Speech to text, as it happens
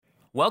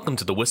Welcome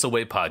to the Whissel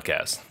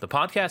podcast, the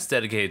podcast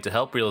dedicated to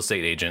help real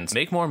estate agents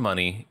make more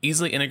money,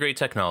 easily integrate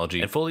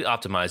technology, and fully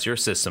optimize your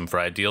system for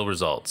ideal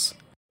results.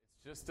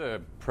 It's just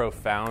a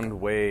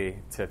profound way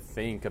to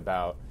think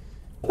about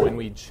when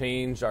we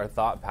change our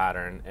thought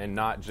pattern, and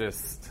not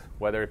just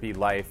whether it be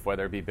life,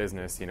 whether it be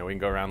business. We can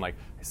go around like,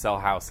 I sell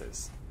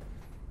houses.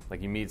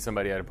 Like you meet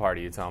somebody at a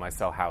party, you tell them I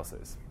sell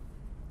houses.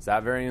 Is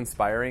that very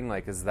inspiring?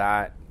 Like, is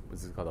that,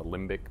 what's it called, the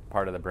limbic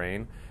part of the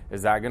brain?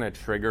 Is that going to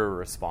trigger a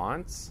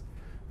response?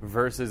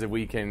 Versus if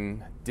we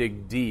can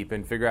dig deep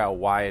and figure out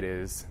why it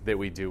is that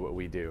we do what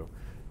we do.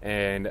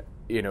 And,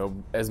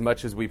 as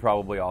much as we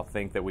probably all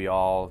think that we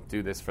all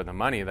do this for the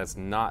money, that's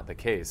not the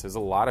case. There's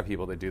a lot of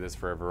people that do this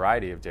for a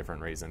variety of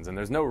different reasons, and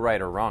there's no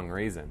right or wrong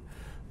reason.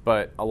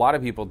 But a lot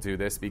of people do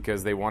this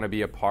because they want to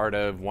be a part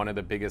of one of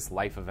the biggest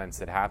life events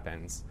that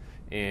happens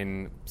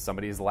in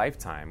somebody's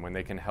lifetime, when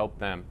they can help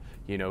them,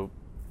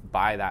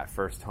 buy that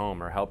first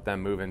home, or help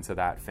them move into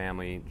that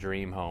family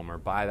dream home, or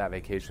buy that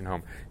vacation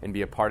home and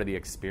be a part of the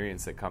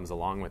experience that comes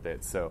along with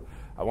it. So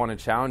I want to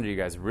challenge you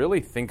guys,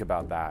 really think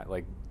about that.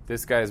 Like,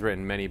 this guy's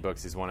written many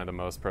books. He's one of the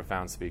most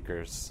profound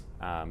speakers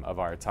of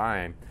our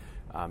time.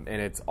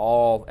 And it's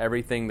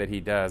everything that he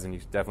does, and you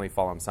should definitely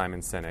follow him,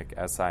 Simon Sinek,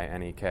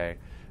 Sinek.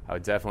 I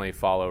would definitely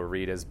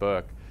read his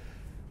book.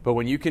 But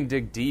when you can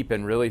dig deep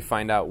and really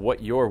find out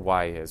what your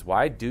why is,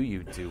 why do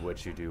you do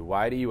what you do?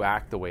 Why do you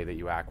act the way that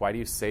you act? Why do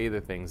you say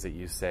the things that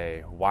you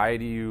say? Why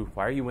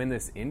are you in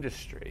this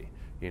industry?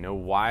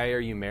 Why are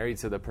you married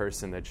to the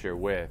person that you're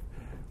with?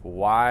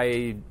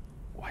 Why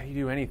do you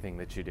do anything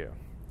that you do?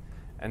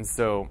 And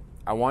so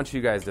I want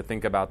you guys to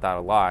think about that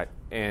a lot.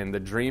 And the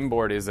dream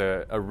board is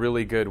a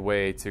really good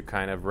way to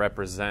kind of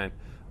represent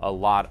a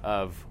lot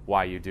of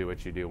why you do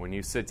what you do. When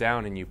you sit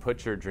down and you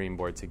put your dream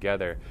board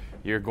together,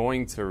 you're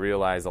going to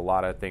realize a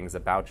lot of things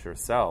about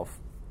yourself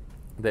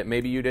that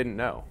maybe you didn't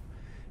know.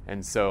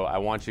 And so I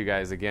want you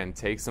guys, again,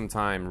 take some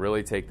time,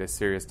 really take this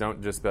serious.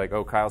 Don't just be like,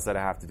 oh, Kyle said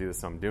I have to do this,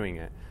 so I'm doing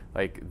it.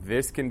 Like,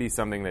 this can be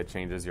something that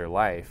changes your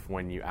life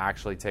when you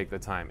actually take the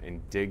time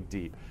and dig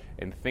deep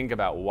and think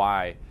about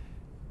why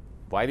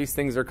these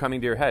things are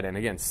coming to your head. And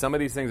again, some of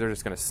these things are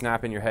just going to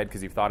snap in your head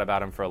because you've thought about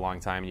them for a long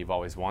time and you've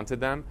always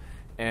wanted them.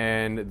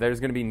 And there's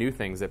going to be new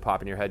things that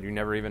pop in your head you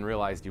never even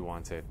realized you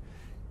wanted.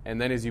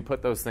 And then as you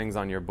put those things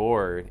on your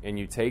board and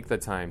you take the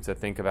time to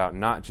think about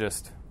not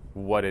just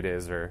what it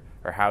is or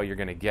how you're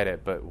going to get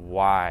it, but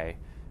why.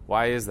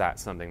 Why is that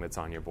something that's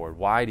on your board?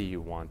 Why do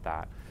you want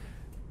that?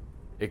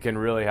 It can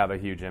really have a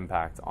huge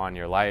impact on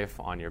your life,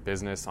 on your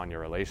business, on your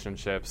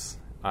relationships,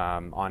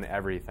 on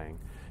everything.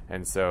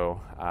 And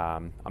so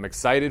I'm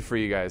excited for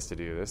you guys to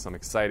do this. I'm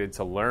excited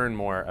to learn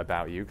more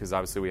about you because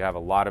obviously we have a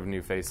lot of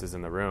new faces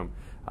in the room.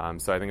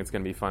 So I think it's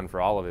going to be fun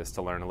for all of us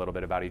to learn a little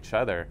bit about each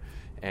other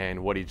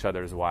and what each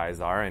other's whys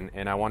are.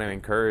 And I want to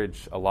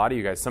encourage a lot of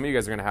you guys. Some of you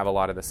guys are going to have a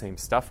lot of the same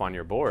stuff on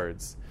your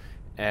boards.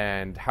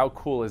 And how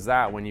cool is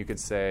that when you could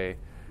say,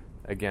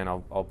 again,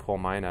 I'll pull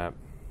mine up.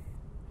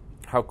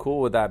 How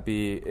cool would that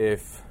be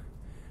if,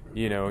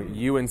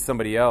 you and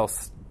somebody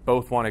else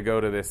both want to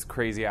go to this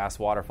crazy-ass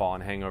waterfall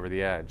and hang over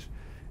the edge?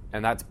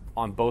 And that's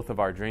on both of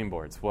our dream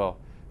boards. Well,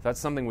 if that's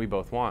something we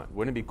both want,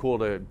 wouldn't it be cool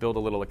to build a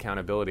little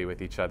accountability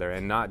with each other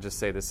and not just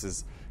say this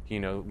is,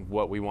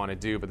 what we want to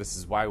do, but this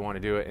is why we want to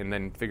do it, and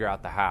then figure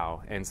out the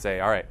how and say,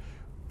 all right,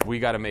 we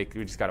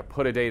just got to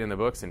put a date in the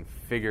books and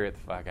figure it the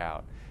fuck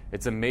out.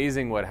 It's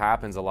amazing what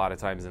happens a lot of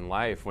times in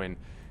life when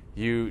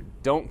you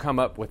don't come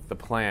up with the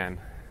plan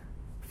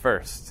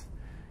first.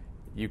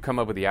 You come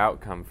up with the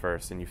outcome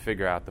first and you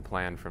figure out the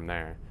plan from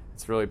there.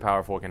 It's really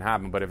powerful what can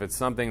happen. But if it's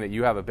something that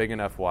you have a big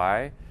enough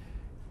why,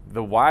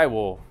 the why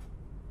will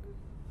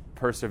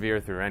persevere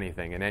through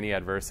anything and any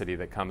adversity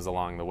that comes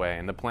along the way.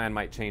 And the plan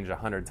might change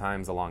 100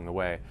 times along the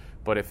way.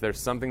 But if there's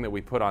something that we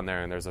put on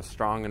there and there's a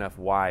strong enough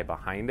why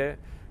behind it,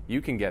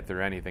 you can get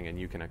through anything and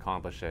you can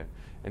accomplish it.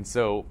 And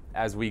so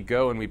as we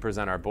go and we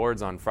present our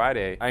boards on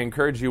Friday, I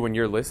encourage you, when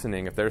you're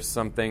listening, if there's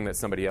something that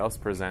somebody else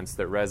presents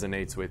that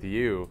resonates with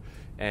you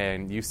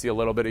and you see a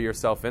little bit of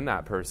yourself in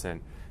that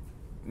person,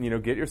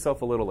 get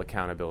yourself a little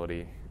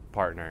accountability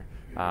partner.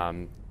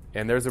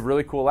 And there's a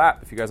really cool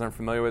app, if you guys aren't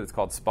familiar with it, it's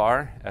called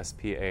SPAR,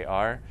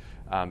 S-P-A-R.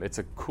 It's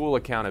a cool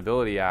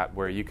accountability app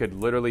where you could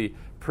literally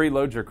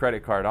preload your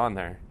credit card on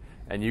there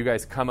and you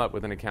guys come up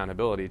with an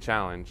accountability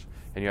challenge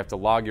and you have to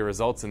log your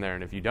results in there.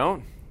 And if you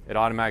don't, it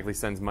automatically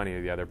sends money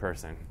to the other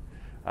person.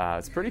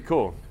 It's pretty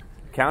cool.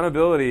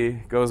 Accountability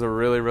goes a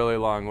really, really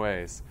long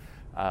ways.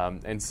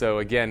 And so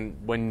again,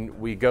 when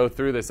we go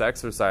through this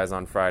exercise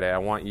on Friday, I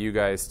want you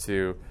guys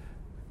to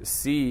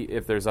see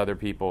if there's other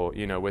people,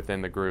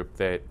 within the group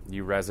that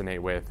you resonate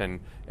with. And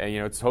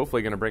it's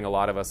hopefully going to bring a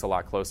lot of us a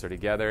lot closer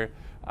together.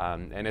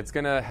 And it's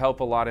going to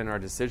help a lot in our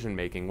decision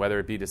making, whether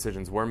it be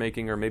decisions we're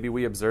making or maybe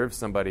we observe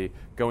somebody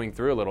going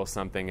through a little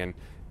something and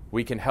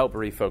we can help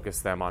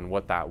refocus them on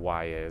what that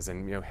why is.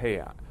 And,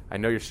 hey, I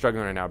know you're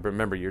struggling right now, but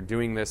remember, you're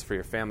doing this for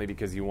your family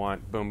because you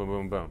want boom, boom,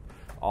 boom, boom.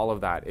 All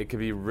of that. It could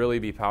really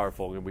be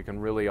powerful. We can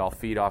really all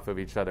feed off of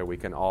each other. We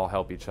can all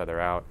help each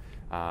other out.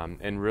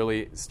 and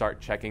really start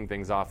checking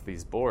things off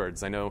these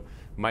boards. I know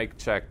Mike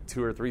checked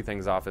 2 or 3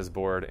 things off his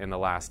board in the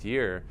last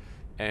year,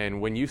 and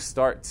when you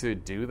start to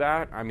do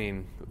that, I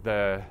mean,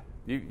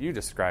 you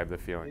describe the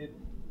feeling.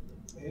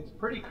 It's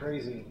pretty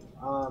crazy.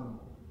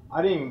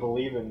 I didn't even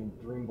believe in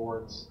dream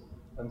boards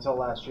until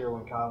last year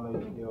when Kyle made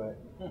me do it.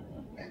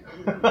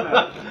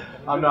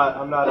 I'm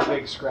not a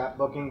big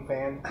scrapbooking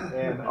fan,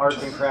 and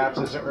arts and crafts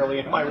isn't really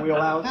in my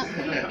wheelhouse.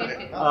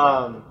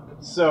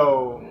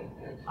 So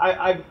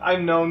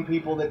I've known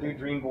people that do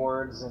dream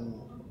boards and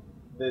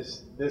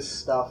this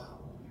stuff.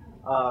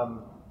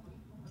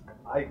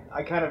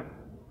 I kind of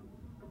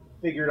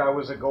figured I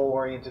was a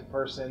goal-oriented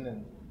person,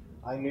 and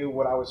I knew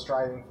what I was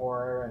striving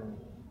for, and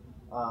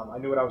I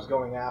knew what I was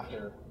going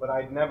after, but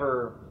I'd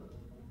never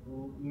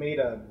made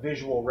a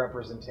visual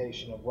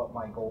representation of what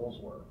my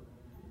goals were.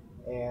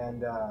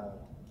 And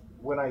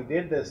when I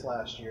did this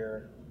last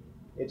year,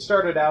 it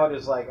started out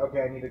as like,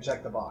 okay, I need to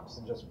check the box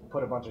and just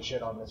put a bunch of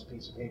shit on this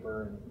piece of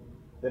paper and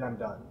then I'm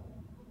done.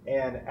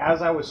 And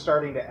as I was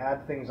starting to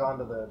add things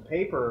onto the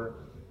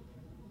paper,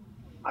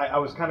 I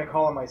was kind of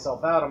calling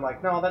myself out. I'm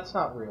like, no, that's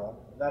not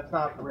real. That's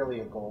not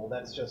really a goal.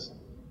 That's just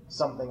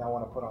something I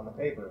want to put on the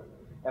paper.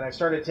 And I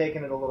started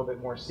taking it a little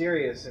bit more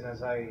serious, and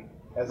as I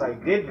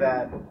did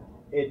that,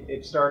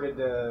 it started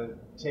to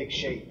take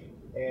shape,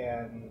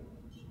 and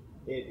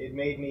it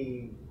made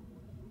me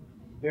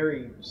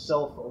very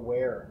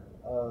self-aware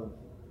of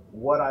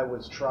what I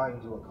was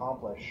trying to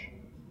accomplish.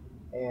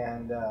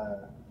 And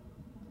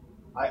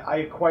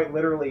I quite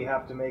literally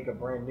have to make a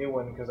brand new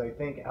one, because I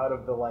think out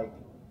of the like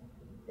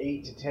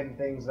 8 to 10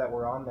 things that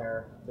were on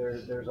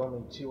there's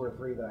only 2 or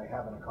 3 that I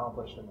haven't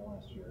accomplished in the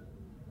last year.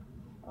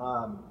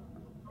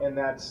 And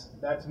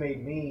that's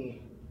made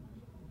me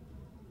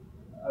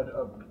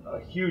a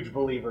huge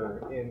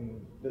believer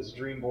in this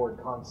dream board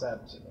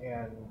concept,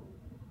 and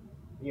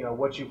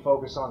what you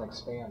focus on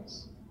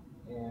expands.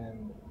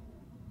 And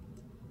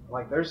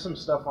like there's some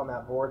stuff on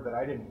that board that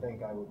I didn't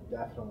think I would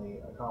definitely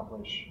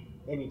accomplish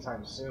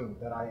anytime soon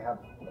that I have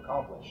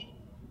accomplished,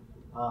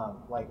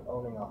 like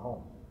owning a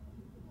home.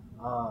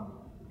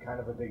 Kind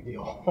of a big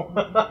deal.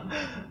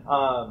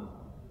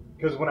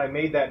 Because when I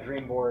made that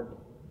dream board,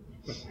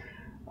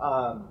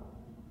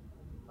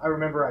 I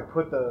remember I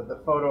put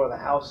the photo of the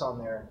house on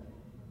there,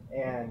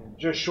 and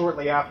just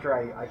shortly after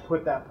I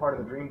put that part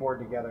of the dream board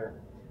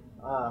together,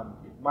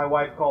 my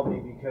wife called me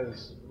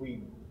because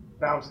we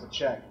bounced a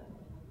check,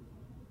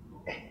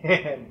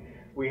 and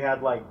we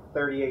had like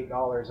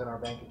 $38 in our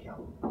bank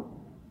account.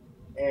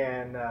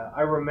 And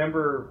I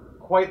remember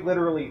quite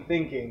literally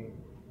thinking,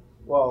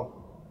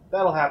 well,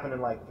 that'll happen in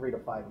like 3 to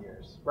 5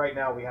 years. Right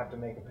now we have to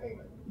make a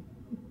payment.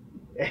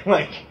 And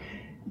like,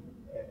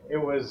 it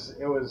was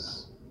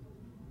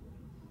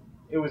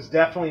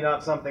definitely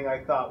not something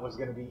I thought was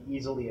going to be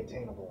easily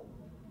attainable.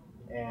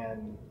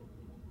 And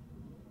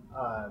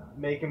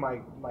making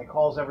my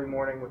calls every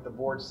morning with the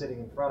board sitting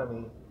in front of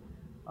me,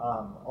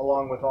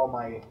 along with all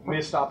my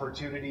missed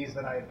opportunities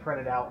that I had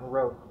printed out and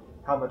wrote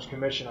how much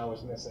commission I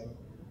was missing,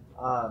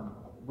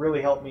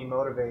 really helped me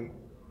motivate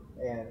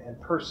and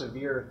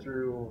persevere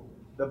through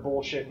the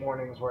bullshit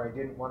mornings where I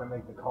didn't want to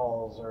make the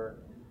calls,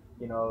 or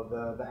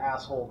the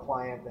asshole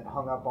client that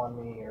hung up on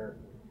me or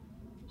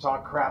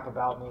talked crap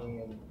about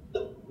me, and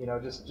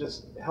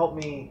just help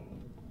me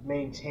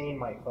maintain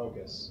my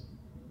focus.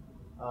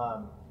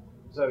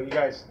 So you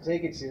guys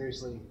take it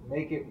seriously,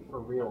 make it for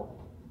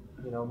real,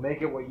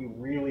 make it what you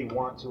really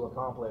want to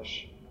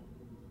accomplish,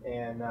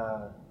 and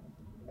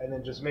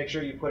then just make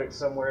sure you put it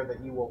somewhere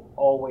that you will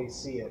always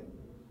see it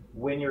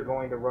when you're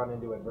going to run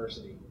into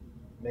adversity.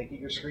 Make it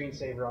your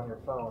screensaver on your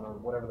phone, or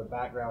whatever the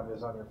background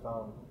is on your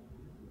phone.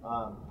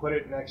 Put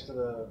it next to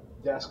the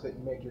desk that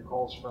you make your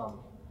calls from.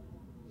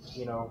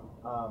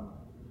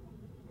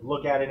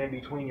 Look at it in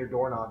between your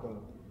door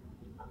knocking,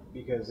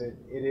 because it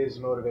is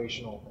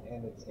motivational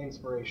and it's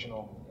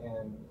inspirational,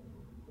 and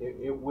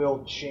it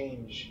will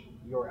change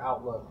your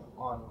outlook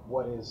on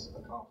what is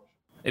accomplished.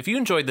 If you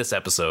enjoyed this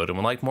episode and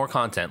would like more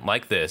content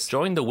like this,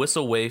 join the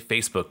Whissel Way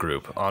Facebook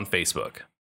group on Facebook.